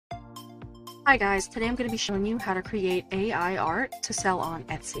Hi guys, today I'm going to be showing you how to create AI art to sell on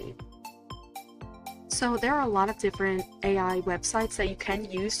Etsy. So there are a lot of different AI websites that you can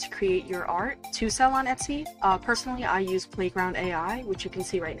use to create your art to sell on Etsy. Personally, I use Playground AI, which you can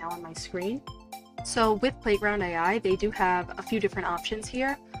see right now on my screen. So with Playground AI, they do have a few different options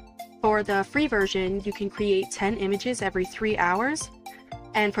here. For the free version, you can create 10 images every 3 hours.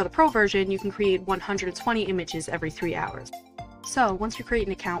 And for the pro version, you can create 120 images every 3 hours. So once you create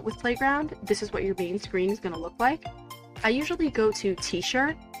an account with Playground, this is what your main screen is going to look like. I usually go to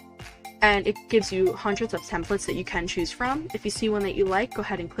t-shirt, and it gives you hundreds of templates that you can choose from. If you see one that you like, go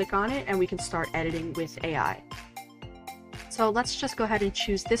ahead and click on it and we can start editing with AI. So let's just go ahead and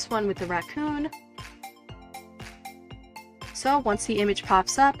choose this one with the raccoon. So once the image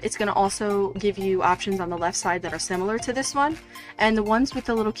pops up, it's going to also give you options on the left side that are similar to this one. And the ones with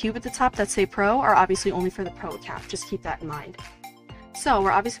the little cube at the top that say Pro are obviously only for the Pro account. Just keep that in mind. So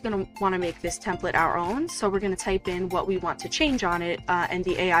we're obviously going to want to make this template our own. So we're going to type in what we want to change on it, and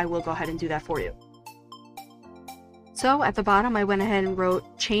the AI will go ahead and do that for you. So at the bottom, I went ahead and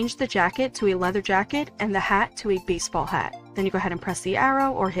wrote, change the jacket to a leather jacket and the hat to a baseball hat. Then you go ahead and press the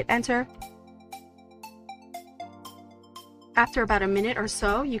arrow or hit enter. After about a minute or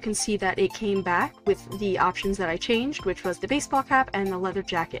so, you can see that it came back with the options that I changed, which was the baseball cap and the leather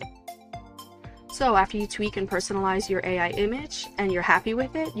jacket. So after you tweak and personalize your AI image and you're happy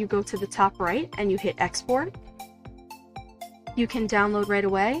with it, you go to the top right and you hit export. You can download right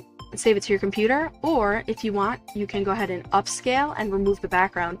away and save it to your computer, or if you want, you can go ahead and upscale and remove the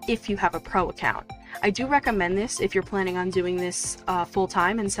background if you have a pro account. I do recommend this if you're planning on doing this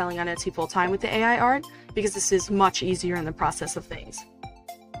full-time and selling on Etsy full-time with the AI art, because this is much easier in the process of things.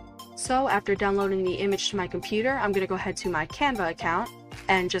 So after downloading the image to my computer, I'm going to go ahead to my Canva account.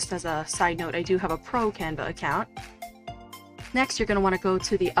 And just as a side note, I do have a pro Canva account. Next, you're going to want to go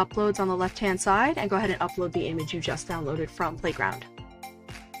to the uploads on the left-hand side and go ahead and upload the image you just downloaded from Playground.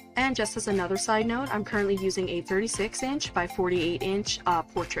 And just as another side note, I'm currently using a 36-inch by 48-inch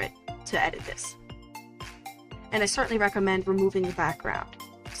portrait to edit this. And I certainly recommend removing the background.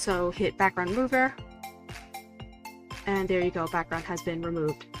 So hit background remover, and there you go, background has been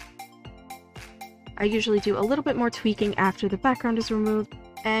removed. I usually do a little bit more tweaking after the background is removed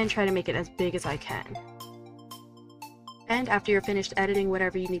and try to make it as big as I can. And after you're finished editing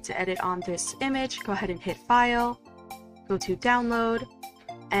whatever you need to edit on this image, go ahead and hit File, go to Download.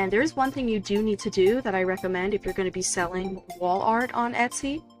 And there is one thing you do need to do that I recommend if you're going to be selling wall art on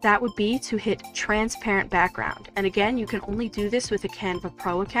Etsy. That would be to hit Transparent Background. And again, you can only do this with a Canva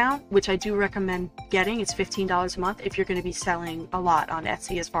Pro account, which I do recommend getting. It's $15 a month if you're going to be selling a lot on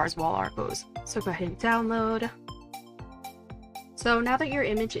Etsy as far as wall art goes. So go ahead and download. So now that your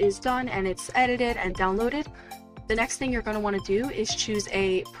image is done and it's edited and downloaded, the next thing you're going to want to do is choose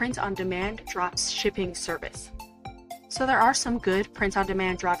a print-on-demand drop shipping service. So there are some good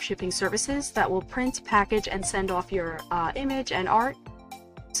print-on-demand drop shipping services that will print, package, and send off your image and art.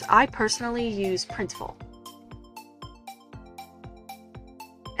 So I personally use Printful.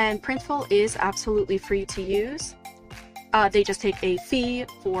 And Printful is absolutely free to use. They just take a fee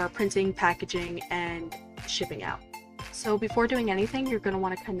for printing, packaging, and shipping out. So before doing anything, you're going to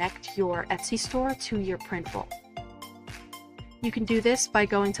want to connect your Etsy store to your Printful. You can do this by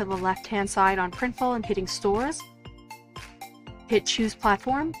going to the left-hand side on Printful and hitting Stores. Hit Choose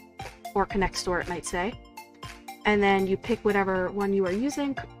Platform, or Connect Store it might say, and then you pick whatever one you are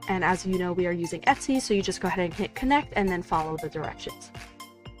using, and as you know we are using Etsy, so you just go ahead and hit Connect and then follow the directions.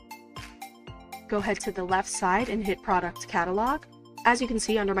 Go ahead to the left side and hit Product Catalog. As you can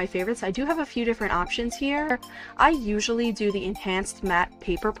see under my favorites, I do have a few different options here. I usually do the Enhanced Matte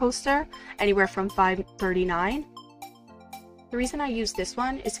Paper Poster, anywhere from $5.39. The reason I use this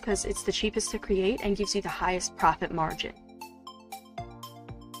one is because it's the cheapest to create and gives you the highest profit margin.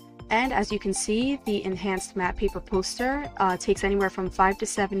 And as you can see, the Enhanced Matte Paper Poster takes anywhere from 5 to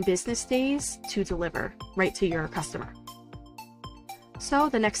 7 business days to deliver right to your customer. So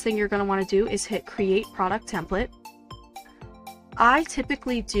the next thing you're going to want to do is hit Create Product Template. I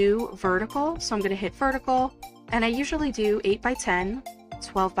typically do vertical, so I'm going to hit vertical, and I usually do 8 by 10,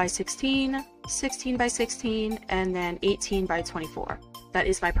 12 by 16, 16 by 16, and then 18 by 24. That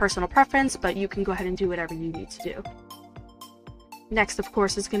is my personal preference, but you can go ahead and do whatever you need to do. Next, of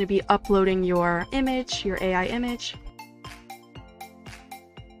course, is going to be uploading your image, your AI image.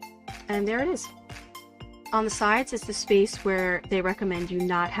 And there it is. On the sides is the space where they recommend you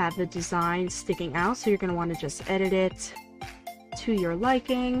not have the design sticking out, so you're going to want to just edit it to your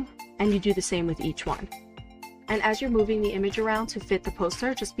liking, and you do the same with each one. And as you're moving the image around to fit the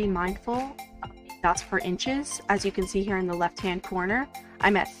poster, just be mindful of the dots per inches. As you can see here in the left-hand corner,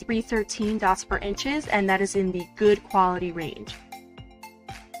 I'm at 313 dots per inches, and that is in the good quality range.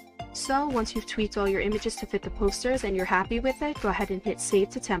 So once you've tweaked all your images to fit the posters and you're happy with it, go ahead and hit Save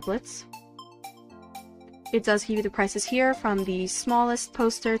to Templates. It does give you the prices here from the smallest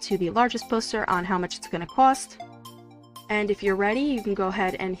poster to the largest poster on how much it's going to cost. And if you're ready, you can go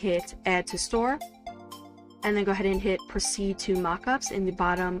ahead and hit Add to Store, and then go ahead and hit Proceed to Mockups in the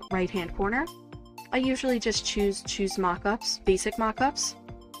bottom right hand corner. I usually just choose Mockups, basic mockups.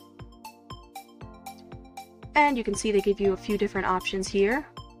 And you can see they give you a few different options here.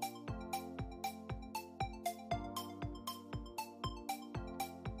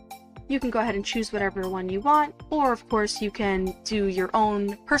 You can go ahead and choose whatever one you want, or of course you can do your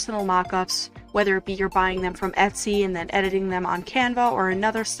own personal mockups, whether it be you're buying them from Etsy and then editing them on Canva or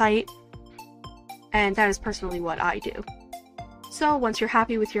another site. And that is personally what I do. So once you're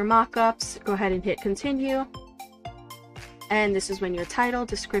happy with your mockups, go ahead and hit Continue. And this is when your title,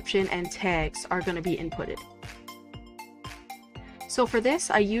 description, and tags are going to be inputted. So for this,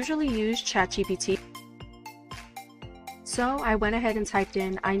 I usually use ChatGPT. So I went ahead and typed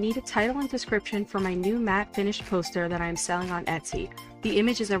in, I need a title and description for my new matte finished poster that I am selling on Etsy. The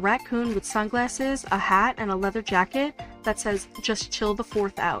image is a raccoon with sunglasses, a hat, and a leather jacket that says, just chill the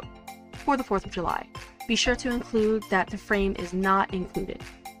 4th out, for the 4th of July. Be sure to include that the frame is not included.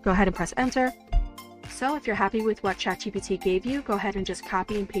 Go ahead and press enter. So if you're happy with what ChatGPT gave you, go ahead and just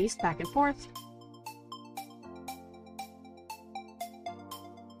copy and paste back and forth.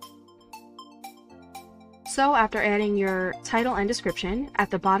 So after adding your title and description, at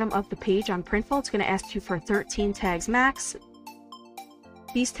the bottom of the page on Printful, it's going to ask you for 13 tags max.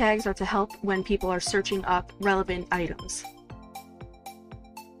 These tags are to help when people are searching up relevant items.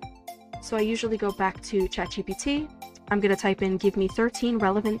 So I usually go back to ChatGPT. I'm going to type in, give me 13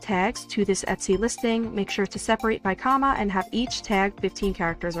 relevant tags to this Etsy listing. Make sure to separate by comma and have each tag 15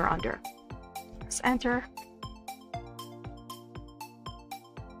 characters or under. Press enter.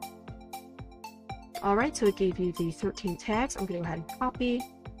 Alright, so it gave you the 13 tags. I'm going to go ahead and copy,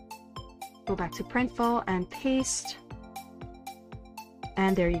 go back to Printful and paste,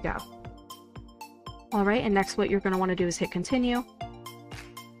 and there you go. Alright, and next what you're going to want to do is hit Continue.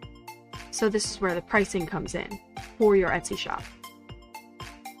 So this is where the pricing comes in for your Etsy shop.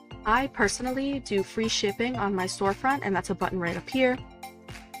 I personally do free shipping on my storefront, and that's a button right up here.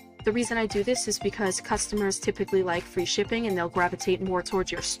 The reason I do this is because customers typically like free shipping and they'll gravitate more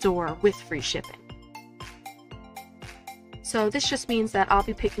towards your store with free shipping. So this just means that I'll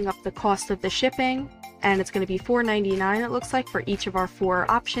be picking up the cost of the shipping, and it's going to be $4.99 it looks like for each of our 4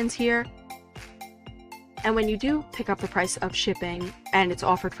 options here. And when you do pick up the price of shipping and it's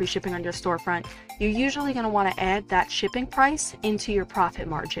offered free shipping on your storefront, you're usually going to want to add that shipping price into your profit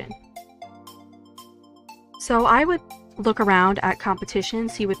margin. So I would look around at competition,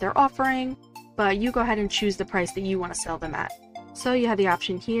 see what they're offering, but you go ahead and choose the price that you want to sell them at. So you have the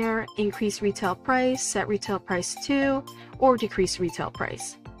option here, increase retail price, set retail price to, or decrease retail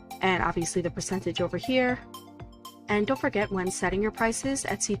price. And obviously the percentage over here. And don't forget, when setting your prices,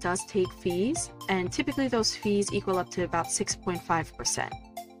 Etsy does take fees, and typically those fees equal up to about 6.5%.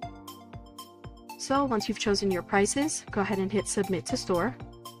 So once you've chosen your prices, go ahead and hit Submit to Store.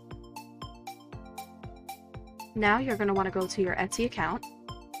 Now you're going to want to go to your Etsy account.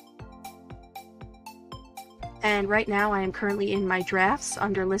 And right now I am currently in my drafts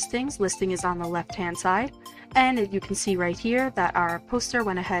under listings. Listing is on the left hand side, and you can see right here that our poster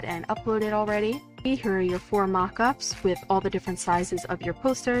went ahead and uploaded already. Here are your 4 mockups with all the different sizes of your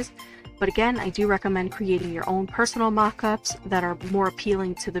posters, but again, I do recommend creating your own personal mockups that are more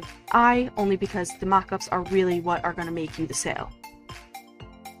appealing to the eye, only because the mockups are really what are going to make you the sale.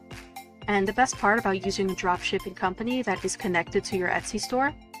 And the best part about using a dropshipping company that is connected to your Etsy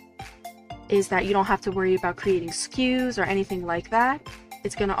store is that you don't have to worry about creating SKUs or anything like that.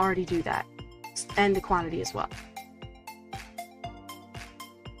 It's going to already do that, and the quantity as well.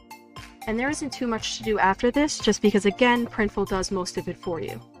 And there isn't too much to do after this, just because again, Printful does most of it for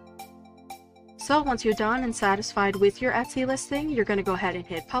you. So once you're done and satisfied with your Etsy listing, you're going to go ahead and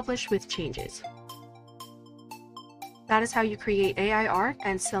hit Publish with changes. That is how you create AI art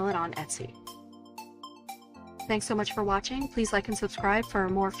and sell it on Etsy. Thanks so much for watching. Please like and subscribe for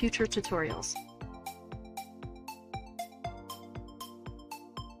more future tutorials.